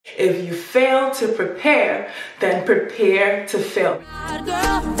If you fail to prepare, then prepare to fail.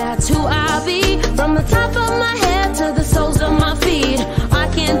 Girl, that's who I be. From the top of my head to the soles of my feet, I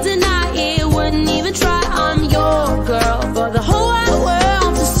can't deny it, wouldn't even try. I'm your girl for the whole wide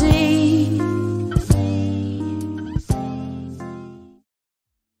world to see.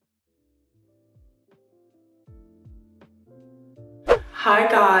 Hi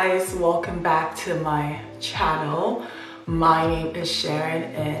guys, welcome back to my channel. My name is Sharon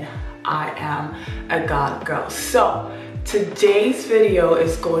and I am a God girl. So today's video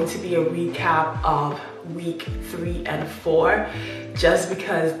is going to be a recap of week 3 and 4, just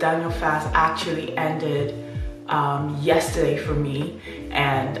because Daniel fast actually ended yesterday for me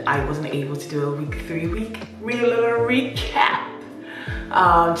and I wasn't able to do a week 3 little recap.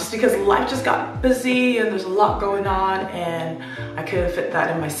 Just because life just got busy and there's a lot going on and I couldn't fit that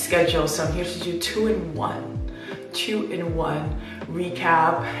in my schedule, so I'm here to do two in one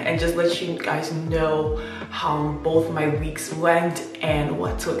recap and just let you guys know how both my weeks went and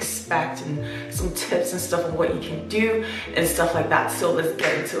what to expect and some tips and stuff on what you can do and stuff like that. So let's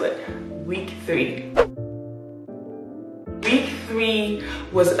get into it. Week 3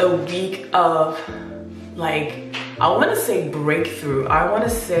 was a week of, like, I want to say breakthrough. I want to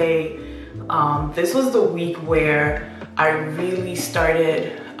say this was the week where I really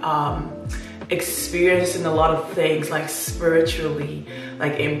started experiencing a lot of things, like spiritually,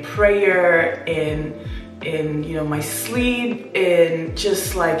 like in prayer, in you know, my sleep, in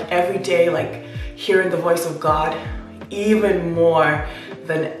just like every day, like hearing the voice of God even more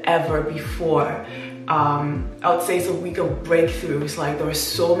than ever before. I would say it's a week of breakthroughs. Like there were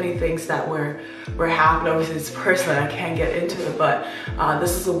so many things that were happening. Obviously it's personal, I can't get into it, but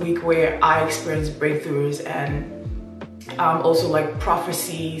this is a week where I experienced breakthroughs and also like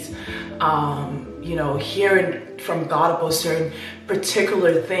prophecies, you know, hearing from God about certain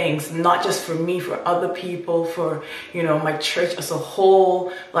particular things, not just for me, for other people, for, you know, my church as a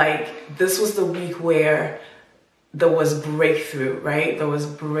whole. Like this was the week where there was breakthrough, right? There was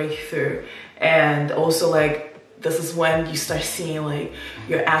breakthrough. And also like, this is when you start seeing like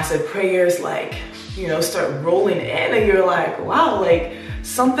your answered prayers, like, you know, start rolling in and you're like, wow, like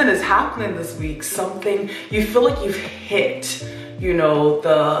something is happening this week. Something, you feel like you've hit, you know,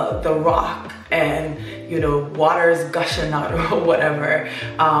 the rock and, you know, water is gushing out or whatever.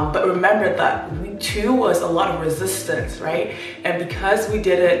 But remember that week 2 was a lot of resistance, right? And because we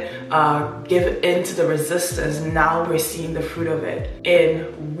didn't give in to the resistance, now we're seeing the fruit of it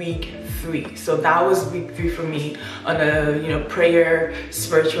in week 3. So that was week 3 for me on a, you know, prayer,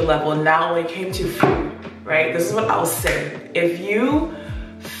 spiritual level. Now when it came to food, right? This is what I was saying. If you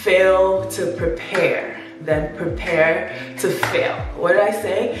fail to prepare, then prepare to fail. What did I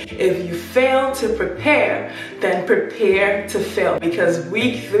say? If you fail to prepare, then prepare to fail. Because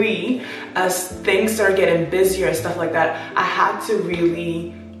week 3, as things started getting busier and stuff like that, I had to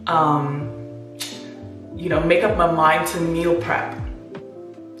really, you know, make up my mind to meal prep.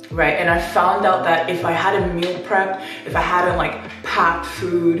 Right, and I found out that if I hadn't meal prep, if I hadn't like packed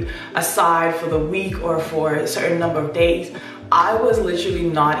food aside for the week or for a certain number of days, I was literally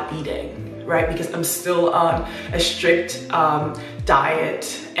not eating, right? Because I'm still on a strict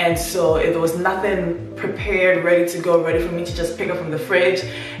diet. And so if there was nothing prepared, ready to go, ready for me to just pick up from the fridge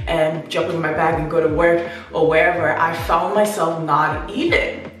and jump in my bag and go to work or wherever, I found myself not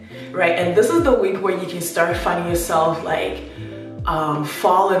eating, right? And this is the week where you can start finding yourself like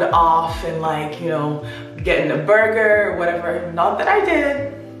falling off and like, you know, getting a burger or whatever. Not that I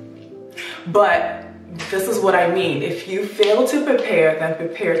did, but this is what I mean. If you fail to prepare, then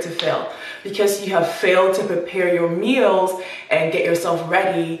prepare to fail. Because you have failed to prepare your meals and get yourself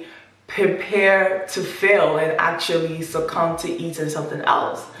ready, prepare to fail and actually succumb to eating something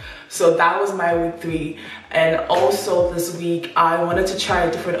else. So that was my week 3. And also this week, I wanted to try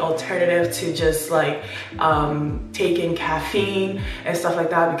a different alternative to just like taking caffeine and stuff like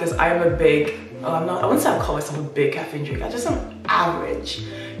that, because I'm a big, I wouldn't say I call myself a big caffeine drinker. I'm just an average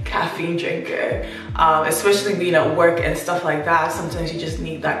caffeine drinker, especially being at work and stuff like that. Sometimes you just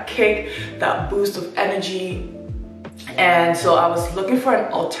need that kick, that boost of energy. And so I was looking for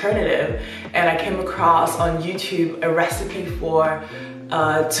an alternative and I came across on YouTube a recipe for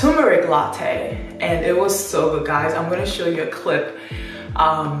turmeric latte, and it was so good, guys. I'm gonna show you a clip,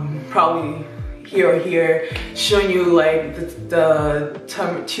 probably here or here, showing you like the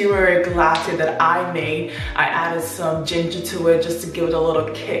turmeric latte that I made. I added some ginger to it just to give it a little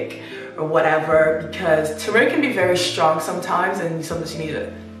kick or whatever, because turmeric can be very strong sometimes and sometimes you need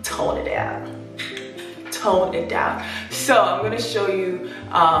to tone it down. So I'm gonna show you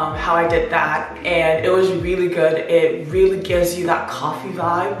how I did that, and it was really good. It really gives you that coffee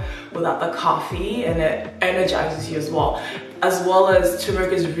vibe without the coffee, and it energizes you as well. As well as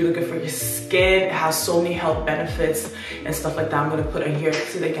turmeric is really good for your skin. It has so many health benefits and stuff like that. I'm gonna put it here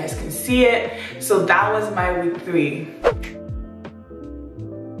so that you guys can see it. So that was my week 3.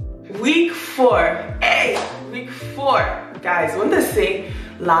 Week 4, hey, week 4. Guys, when they say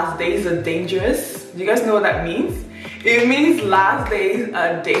last days are dangerous, do you guys know what that means? It means last days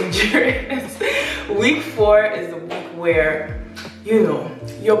are dangerous. Week 4 is the week where, you know,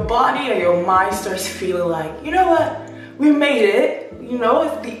 your body and your mind starts feeling like, you know what, we made it. You know,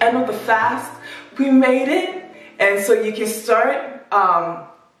 it's the end of the fast. We made it. And so you can start, you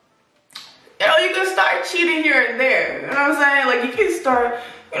know, you can start cheating here and there. You know what I'm saying? Like you can start,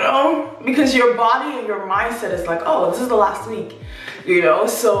 you know, because your body and your mindset is like, oh, this is the last week. You know,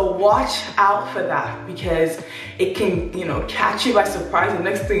 so watch out for that, because it can, you know, catch you by surprise. The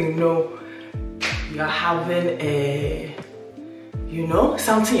next thing you know, you're having a, you know,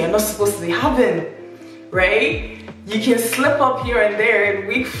 something you're not supposed to be having, right? You can slip up here and there in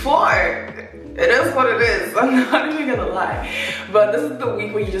week 4. It is what it is. I'm not even gonna lie. But this is the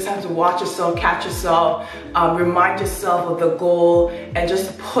week where you just have to watch yourself, catch yourself, remind yourself of the goal, and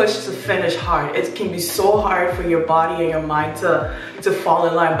just push to finish hard. It can be so hard for your body and your mind to fall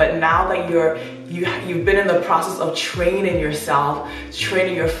in line. But now that you've been in the process of training yourself,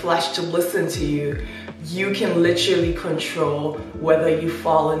 training your flesh to listen to you, you can literally control whether you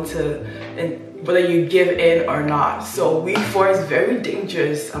fall into whether you give in or not. So week 4 is very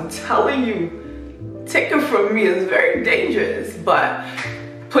dangerous. I'm telling you, take it from me, it's very dangerous. But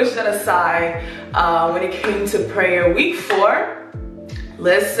push that aside. When it came to prayer, week 4,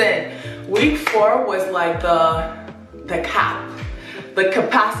 listen, week 4 was like the cap, the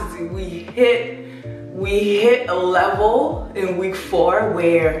capacity. We hit a level in week 4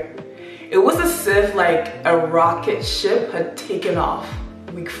 where it was as if like a rocket ship had taken off.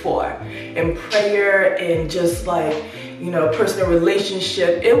 Week 4 in prayer, in just like, you know, personal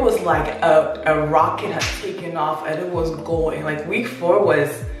relationship, it was like a rocket had taken off and it was going. Like week 4 was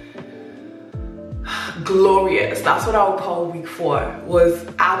glorious. That's what I would call week 4. Was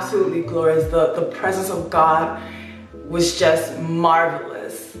absolutely glorious. The presence of God was just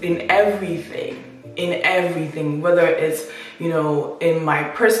marvelous in everything. Whether it's, you know, in my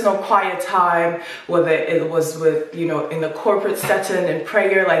personal quiet time, whether it was with, you know, in the corporate setting and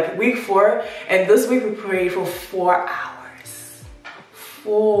prayer, like week 4. And this week we prayed for 4 hours.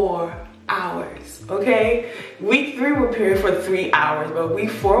 4 hours, okay? Week 3 we prayed for 3 hours, but week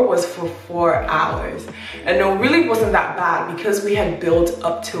 4 was for 4 hours. And it really wasn't that bad because we had built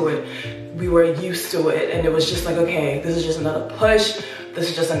up to it. We were used to it, and it was just like, okay, this is just another push. This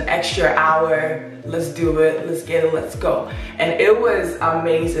is just an extra hour. Let's do it. Let's get it. Let's go. And it was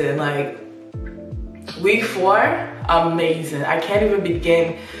amazing. Like week 4, amazing. I can't even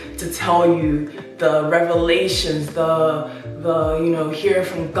begin to tell you the revelations, the you know, hearing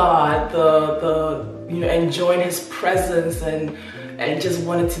from God, the you know, enjoying His presence and just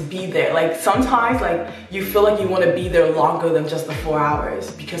wanted to be there. Like sometimes like you feel like you want to be there longer than just the 4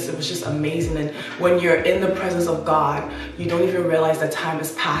 hours, because it was just amazing. And when you're in the presence of God, you don't even realize that time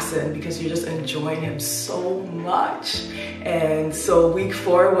is passing because you're just enjoying Him so much. And so week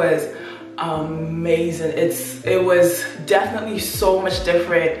 4 was amazing. It was definitely so much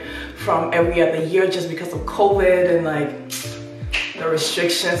different from every other year just because of COVID and like the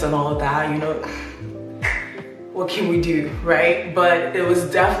restrictions and all of that, you know. What can we do, right? But it was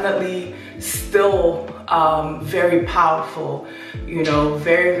definitely still very powerful, you know,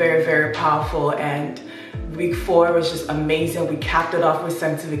 very, very, very powerful. And week 4 was just amazing. We capped it off with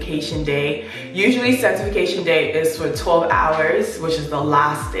Sanctification Day. Usually Sanctification Day is for 12 hours, which is the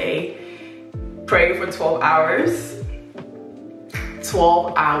last day. Pray for 12 hours.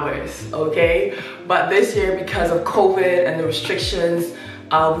 12 hours, okay? But this year, because of COVID and the restrictions,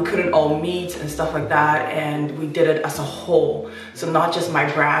 we couldn't all meet and stuff like that, and we did it as a whole. So not just my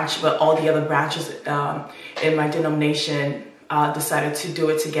branch, but all the other branches in my denomination decided to do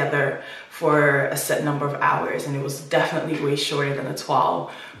it together for a set number of hours, and it was definitely way shorter than the 12.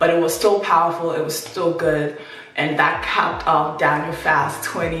 But it was still powerful, it was still good, and that capped off Daniel Fast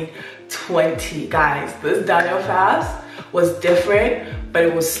 2020. Guys, this Daniel Fast was different, but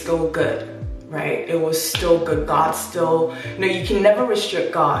it was still good. Right? It was still good. God still, you know, you can never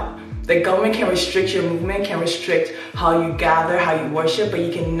restrict God. The government can restrict your movement, can restrict how you gather, how you worship, but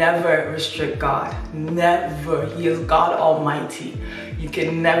you can never restrict God. Never. He is God Almighty. You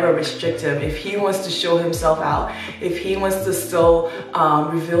can never restrict him. If he wants to show himself out, if he wants to still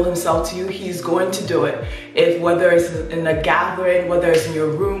reveal himself to you, he's going to do it. Whether it's in a gathering, whether it's in your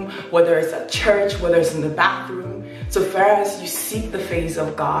room, whether it's at church, whether it's in the bathroom. So far as you seek the face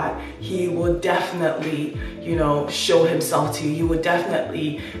of God, he will definitely, you know, show himself to you. He will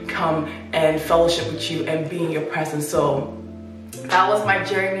definitely come and fellowship with you and be in your presence. So that was my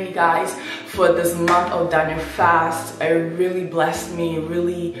journey, guys, for this month of Daniel fast. It really blessed me,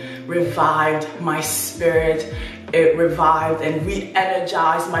 really revived my spirit. It revived and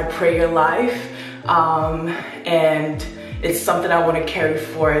re-energized my prayer life. And it's something I want to carry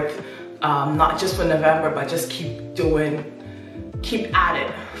forth, not just for November, but just keep at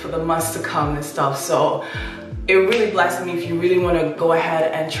it for the months to come and stuff. So it really blessed me. If you really want to go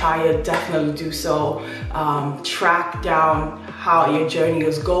ahead and try it, definitely do so. Track down how your journey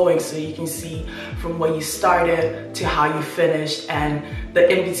is going so you can see from when you started to how you finished and the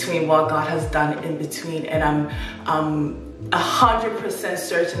in-between, what God has done in between. And I'm 100%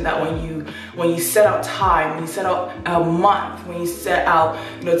 certain that when you set out time, when you set out a month, when you set out,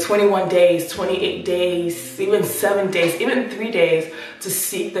 you know, 21 days, 28 days, even 7 days, even 3 days to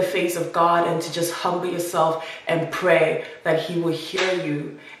seek the face of God and to just humble yourself and pray, that he will hear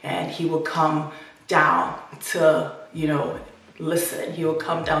you and he will come down to, you know, listen. He will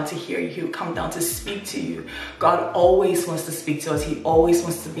come down to hear you. He will come down to speak to you. God always wants to speak to us. He always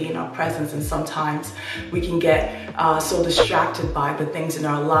wants to be in our presence. And sometimes we can get so distracted by the things in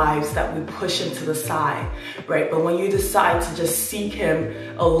our lives that we push him to the side, right? But when you decide to just seek him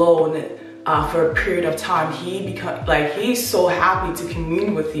alone for a period of time, he's so happy to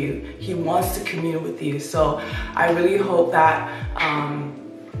commune with you. He wants to commune with you. So I really hope that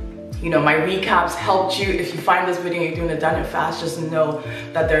you know, my recaps helped you. If you find this video and you're doing a Daniel fast, just know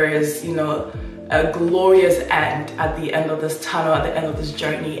that there is, you know, a glorious end at the end of this tunnel, at the end of this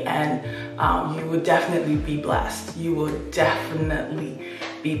journey, and you will definitely be blessed. You will definitely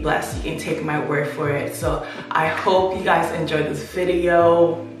be blessed. You can take my word for it. So I hope you guys enjoyed this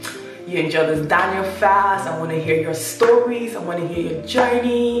video. You enjoyed this Daniel fast. I want to hear your stories. I want to hear your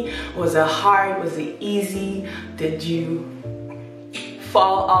journey. Was it hard? Was it easy? Did you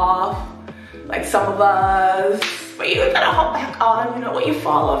fall off like some of us? But you gotta hop back on, you know. When you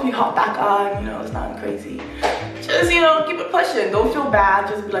fall off, you hop back on, you know. It's not crazy. Just, you know, keep it pushing. Don't feel bad.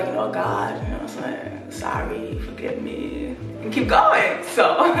 Just be like, you know, God, you know, sorry, forgive me, and keep going.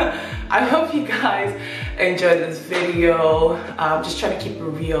 So I hope you guys enjoyed this video. Just trying to keep it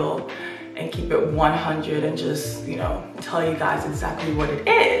real and keep it 100 and just, you know, tell you guys exactly what it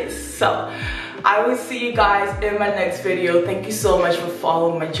is. So I will see you guys in my next video. Thank you so much for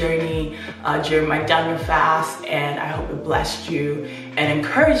following my journey during my Daniel fast, and I hope it blessed you and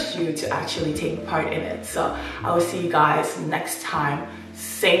encouraged you to actually take part in it. So I will see you guys next time.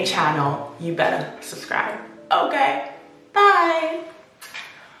 Same channel. You better subscribe. Okay, bye.